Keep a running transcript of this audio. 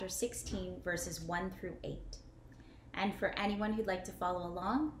16, verses 1 through 8. And for anyone who'd like to follow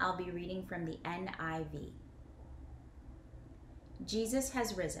along, I'll be reading from the NIV. Jesus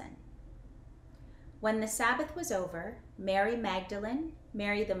has risen. When the Sabbath was over, Mary Magdalene,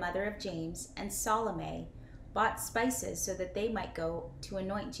 Mary the mother of James, and Salome bought spices so that they might go to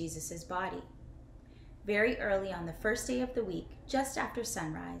anoint Jesus' body. Very early on the first day of the week, just after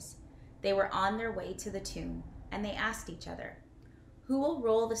sunrise, they were on their way to the tomb, and they asked each other, "Who will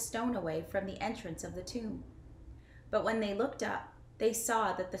roll the stone away from the entrance of the tomb?" But when they looked up, they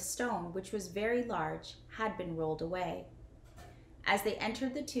saw that the stone, which was very large, had been rolled away. As they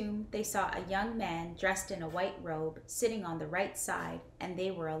entered the tomb, they saw a young man dressed in a white robe sitting on the right side, and they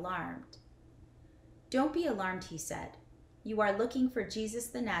were alarmed. "Don't be alarmed," he said. "You are looking for Jesus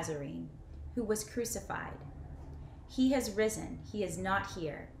the Nazarene, who was crucified. He has risen. He is not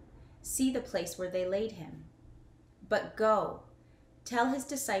here. See the place where they laid him. But go, tell his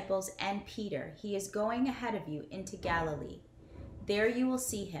disciples and Peter he is going ahead of you into Galilee. There you will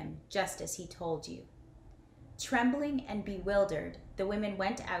see him, just as he told you." Trembling and bewildered, the women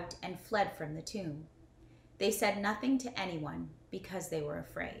went out and fled from the tomb. They said nothing to anyone because they were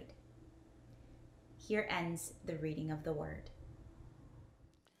afraid. Here ends the reading of the word.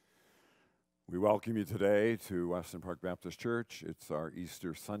 We welcome you today to Weston Park Baptist Church. It's our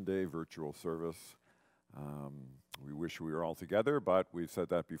Easter Sunday virtual service. We wish we were all together, but we've said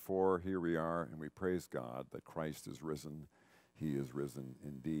that before. Here we are, and we praise God that Christ is risen. He is risen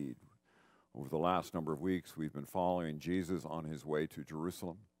indeed. Over the last number of weeks, we've been following Jesus on his way to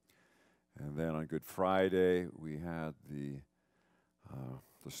Jerusalem. And then on Good Friday, we had the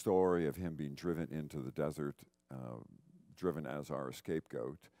story of him being driven into the desert, driven as our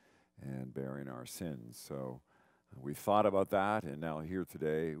scapegoat and bearing our sins. So we thought about that, and now here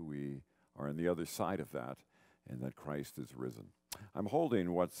today we are on the other side of that, and that Christ is risen. I'm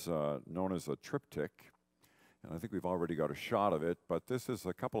holding what's known as a triptych, and I think we've already got a shot of it, but this is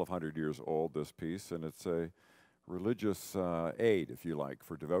a couple of hundred years old, this piece, and it's a religious aid, if you like,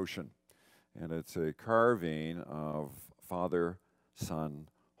 for devotion. And it's a carving of Father, Son,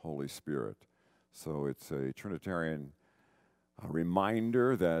 Holy Spirit. So it's a Trinitarian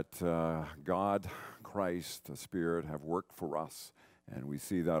reminder that God, Christ, the Spirit have worked for us, and we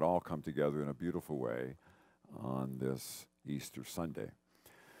see that all come together in a beautiful way on this Easter Sunday.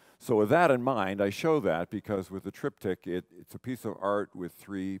 So with that in mind, I show that because with the triptych, it's a piece of art with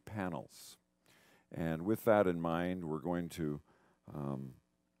 3 panels. And with that in mind, we're going to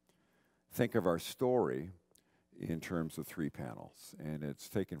think of our story in terms of 3 panels. And it's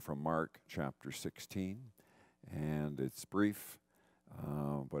taken from Mark chapter 16, and it's brief,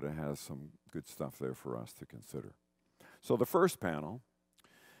 but it has some good stuff there for us to consider. So the first panel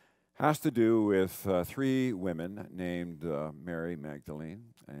has to do with 3 women named Mary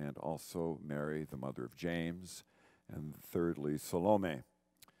Magdalene, and also Mary, the mother of James, and thirdly, Salome.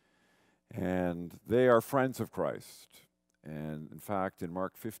 And they are friends of Christ. And in fact, in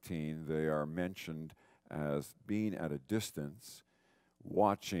Mark 15, they are mentioned as being at a distance,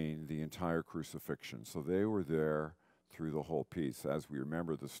 watching the entire crucifixion. So they were there through the whole piece. As we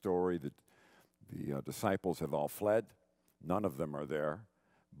remember the story, the disciples have all fled. None of them are there.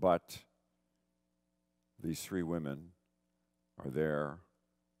 But these 3 women are there,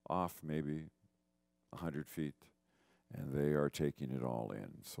 off maybe 100 feet, and they are taking it all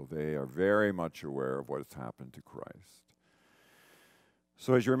in. So they are very much aware of what has happened to Christ.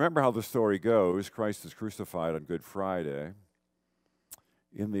 So as you remember how the story goes, Christ is crucified on Good Friday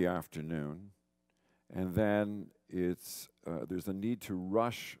in the afternoon, and then there's a need to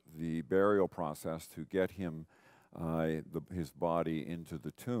rush the burial process to get him his body into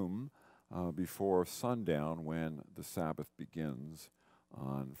the tomb before sundown when the Sabbath begins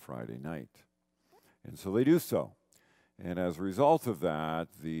on Friday night. And so they do so. And as a result of that,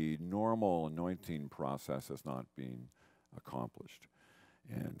 the normal anointing process has not been accomplished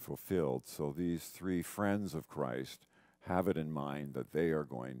and fulfilled. So these 3 friends of Christ have it in mind that they are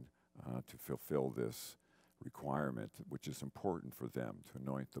going to fulfill this requirement, which is important for them, to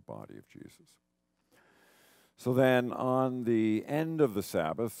anoint the body of Jesus. So then on the end of the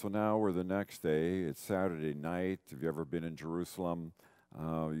Sabbath, so now we're the next day, it's Saturday night. Have you ever been in Jerusalem?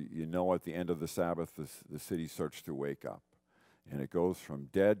 You know at the end of the Sabbath, the city starts to wake up. And it goes from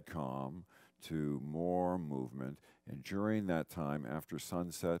dead calm to more movement. And during that time, after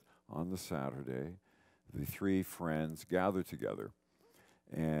sunset on the Saturday, the 3 friends gather together.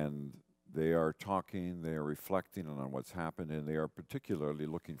 And they are talking, they are reflecting on what's happened, and they are particularly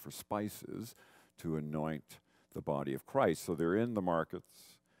looking for spices to anoint the body of Christ. So they're in the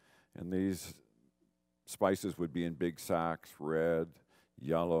markets, and these spices would be in big sacks, red,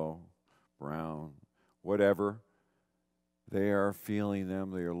 yellow, brown, whatever. They are feeling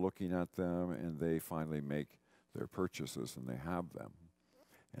them, they are looking at them, and they finally make their purchases and they have them.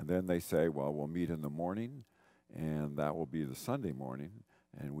 And then they say, well, we'll meet in the morning, and that will be the Sunday morning,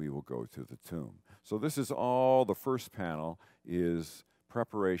 and we will go to the tomb. So this is all, the first panel is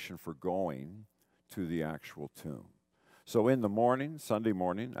preparation for going to the actual tomb. So in the morning, Sunday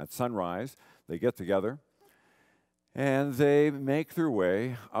morning, at sunrise, they get together, and they make their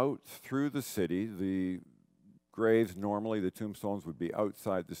way out through the city. The graves, normally the tombstones would be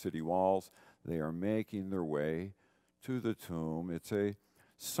outside the city walls. They are making their way to the tomb. It's a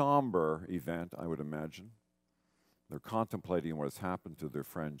somber event, I would imagine. They're contemplating what has happened to their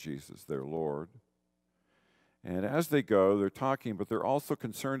friend Jesus, their Lord. And as they go, they're talking, but they're also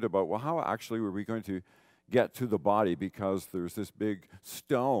concerned about, well, how actually were we going to get to the body, because there's this big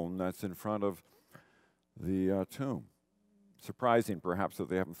stone that's in front of the tomb. Surprising, perhaps, that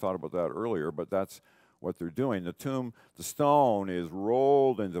they haven't thought about that earlier, but that's what they're doing. The tomb, the stone is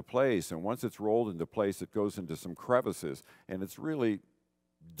rolled into place, and once it's rolled into place, it goes into some crevices, and it's really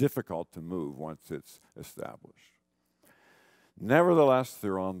difficult to move once it's established. Nevertheless,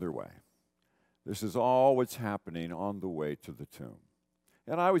 they're on their way. This is all what's happening on the way to the tomb.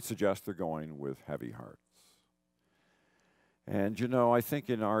 And I would suggest they're going with heavy hearts. And you know, I think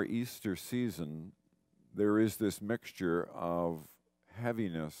in our Easter season, there is this mixture of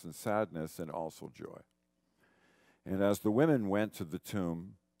heaviness and sadness and also joy. And as the women went to the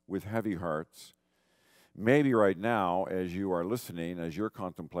tomb with heavy hearts, maybe right now, as you are listening, as you're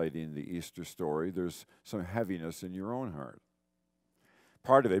contemplating the Easter story, there's some heaviness in your own heart.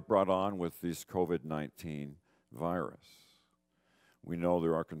 Part of it brought on with this COVID-19 virus. We know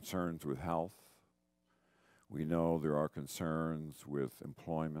there are concerns with health. We know there are concerns with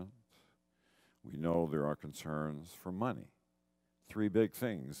employment. We know there are concerns for money. Three big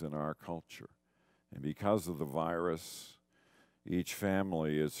things in our culture. And because of the virus, each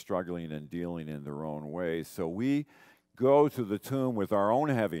family is struggling and dealing in their own way. So we go to the tomb with our own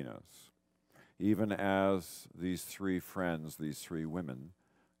heaviness, even as these three friends, these three women,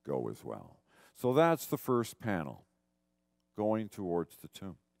 go as well. So that's the first panel, going towards the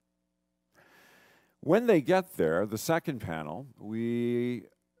tomb. When they get there, the second panel, we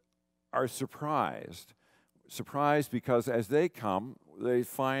are surprised. Surprised because as they come, they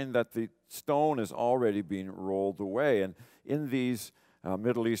find that the stone is already being rolled away. And in these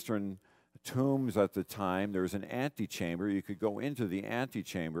Middle Eastern tombs at the time, there's an antechamber. You could go into the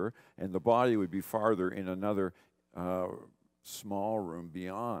antechamber, and the body would be farther in another small room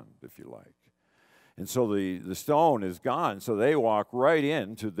beyond, if you like. And so the stone is gone, so they walk right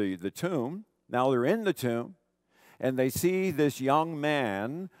into the tomb. Now they're in the tomb, and they see this young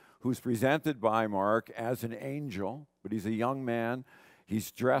man who's presented by Mark as an angel, but he's a young man.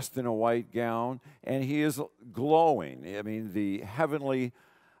 He's dressed in a white gown, and he is glowing. I mean, the heavenly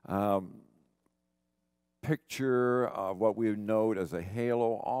picture of what we would note as a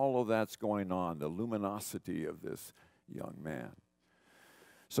halo, all of that's going on, the luminosity of this young man.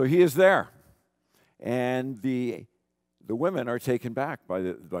 So he is there, and the women are taken back by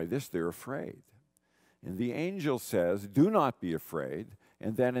this. They're afraid. And the angel says, "Do not be afraid."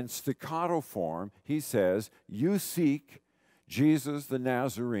 And then in staccato form, he says, "You seek Jesus the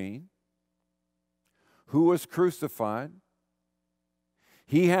Nazarene, who was crucified.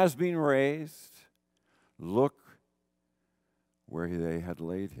 He has been raised. Look where they had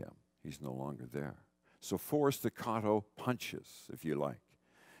laid him. He's no longer there." So 4 staccato punches, if you like.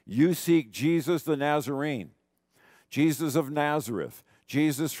 You seek Jesus the Nazarene, Jesus of Nazareth,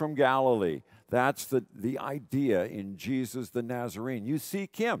 Jesus from Galilee. That's the idea in Jesus the Nazarene. You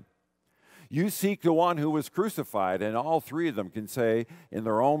seek him. You seek the one who was crucified. And all three of them can say in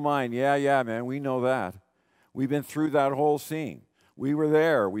their own mind, yeah, man, we know that. We've been through that whole scene. We were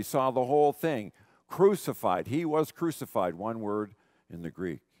there. We saw the whole thing. Crucified. He was crucified. One word in the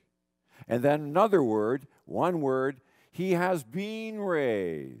Greek. And then another word, one word, he has been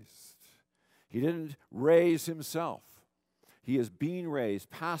raised. He didn't raise himself. He is being raised,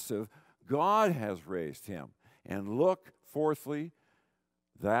 passive. God has raised him. And look, fourthly,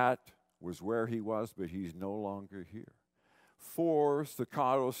 that was where he was, but he's no longer here. 4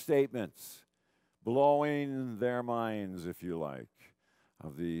 staccato statements, blowing their minds, if you like,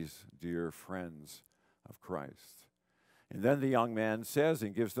 of these dear friends of Christ. And then the young man says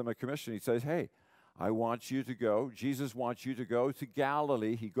and gives them a commission. He says, hey, I want you to go. Jesus wants you to go to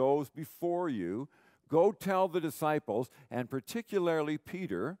Galilee. He goes before you. Go tell the disciples, and particularly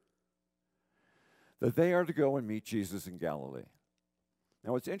Peter, that they are to go and meet Jesus in Galilee.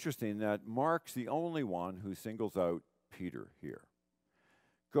 Now, it's interesting that Mark's the only one who singles out Peter here.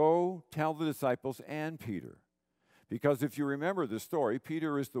 Go tell the disciples and Peter. Because if you remember the story,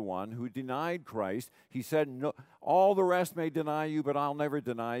 Peter is the one who denied Christ. He said, no, all the rest may deny you, but I'll never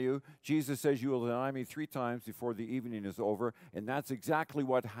deny you. Jesus says, you will deny me 3 times before the evening is over. And that's exactly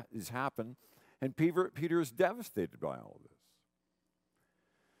what has happened. And Peter is devastated by all of this.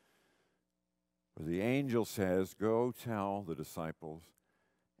 But the angel says, go tell the disciples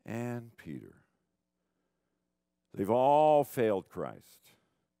and Peter. They've all failed Christ,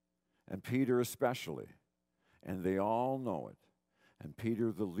 and Peter especially. And they all know it. And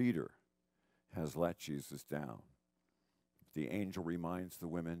Peter, the leader, has let Jesus down. The angel reminds the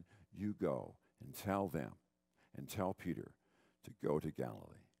women, you go and tell them and tell Peter to go to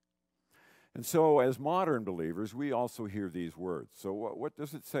Galilee. And so as modern believers, we also hear these words. So what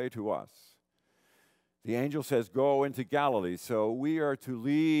does it say to us? The angel says, go into Galilee. So we are to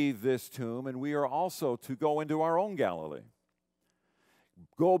leave this tomb, and we are also to go into our own Galilee.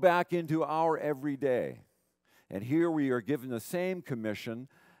 Go back into our everyday. And here we are given the same commission,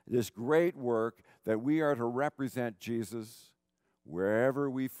 this great work that we are to represent Jesus wherever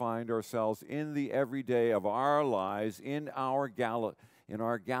we find ourselves in the everyday of our lives, in our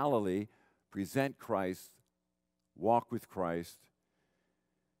Galilee, present Christ, walk with Christ,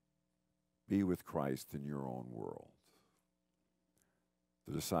 be with Christ in your own world.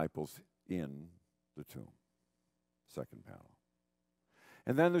 The disciples in the tomb. Second panel.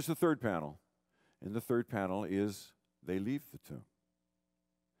 And then there's the third panel. And the third panel is they leave the tomb.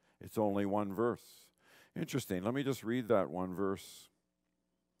 It's only one verse. Interesting. Let me just read that one verse.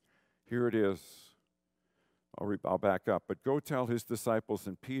 Here it is. I'll back up. But go tell his disciples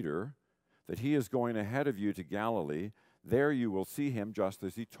and Peter that he is going ahead of you to Galilee. There you will see him just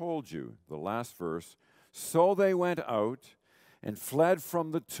as he told you. The last verse. So they went out and fled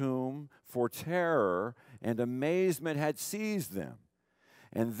from the tomb, for terror and amazement had seized them.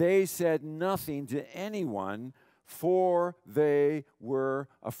 And they said nothing to anyone, for they were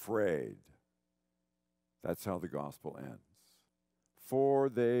afraid. That's how the gospel ends. For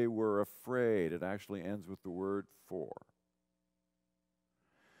they were afraid. It actually ends with the word for.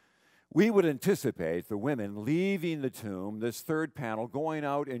 We would anticipate the women leaving the tomb, this third panel, going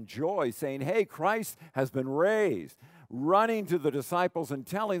out in joy, saying, hey, Christ has been raised, running to the disciples and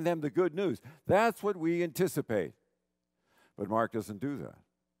telling them the good news. That's what we anticipate. But Mark doesn't do that.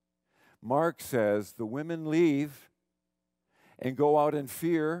 Mark says the women leave and go out in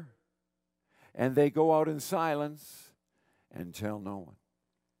fear, and they go out in silence and tell no one.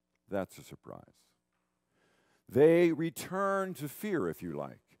 That's a surprise. They return to fear, if you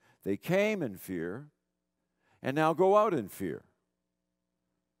like. They came in fear and now go out in fear.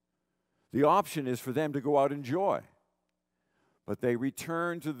 The option is for them to go out in joy. But they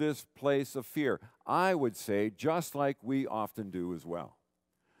return to this place of fear. I would say just like we often do as well.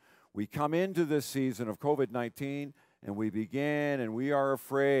 We come into this season of COVID-19 and we begin and we are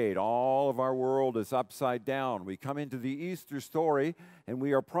afraid. All of our world is upside down. We come into the Easter story and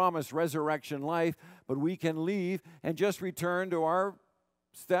we are promised resurrection life, but we can leave and just return to our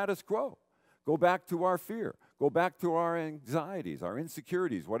status quo. Go back to our fear. Go back to our anxieties, our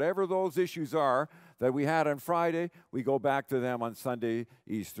insecurities, whatever those issues are that we had on Friday, we go back to them on Sunday,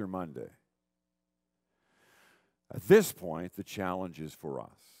 Easter Monday. At this point, the challenge is for us.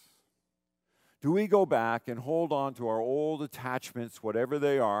 Do we go back and hold on to our old attachments, whatever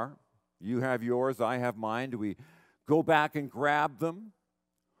they are? You have yours, I have mine. Do we go back and grab them?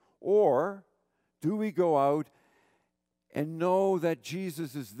 Or do we go out and know that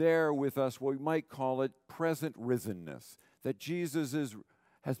Jesus is there with us, what we might call it present risenness, that Jesus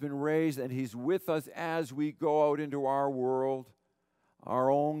has been raised and he's with us as we go out into our world, our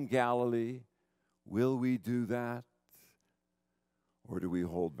own Galilee? Will we do that? Or do we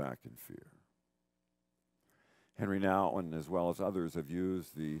hold back in fear? Henry Nouwen, as well as others, have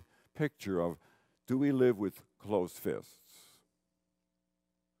used the picture of, do we live with closed fists?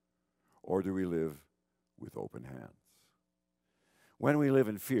 Or do we live with open hands? When we live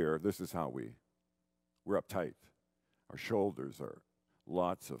in fear, this is how we're uptight. Our shoulders are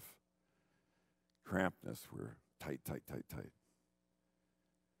lots of crampedness. We're tight, tight, tight, tight.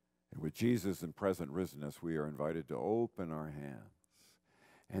 And with Jesus in present risenness, we are invited to open our hands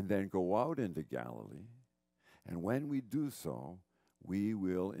and then go out into Galilee. And when we do so, we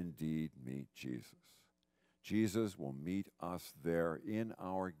will indeed meet Jesus. Jesus will meet us there in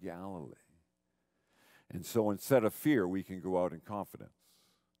our Galilee. And so instead of fear, we can go out in confidence.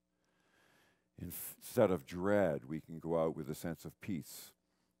 Instead of dread, we can go out with a sense of peace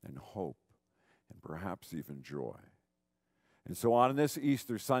and hope and perhaps even joy. And so on this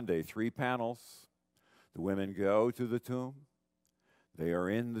Easter Sunday, 3 panels. The women go to the tomb. They are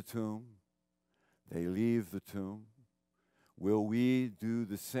in the tomb. They leave the tomb. Will we do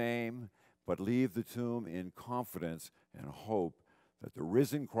the same, but leave the tomb in confidence and hope that the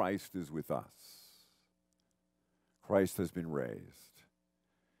risen Christ is with us? Christ has been raised.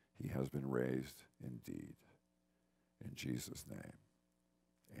 He has been raised indeed. In Jesus' name,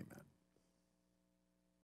 amen.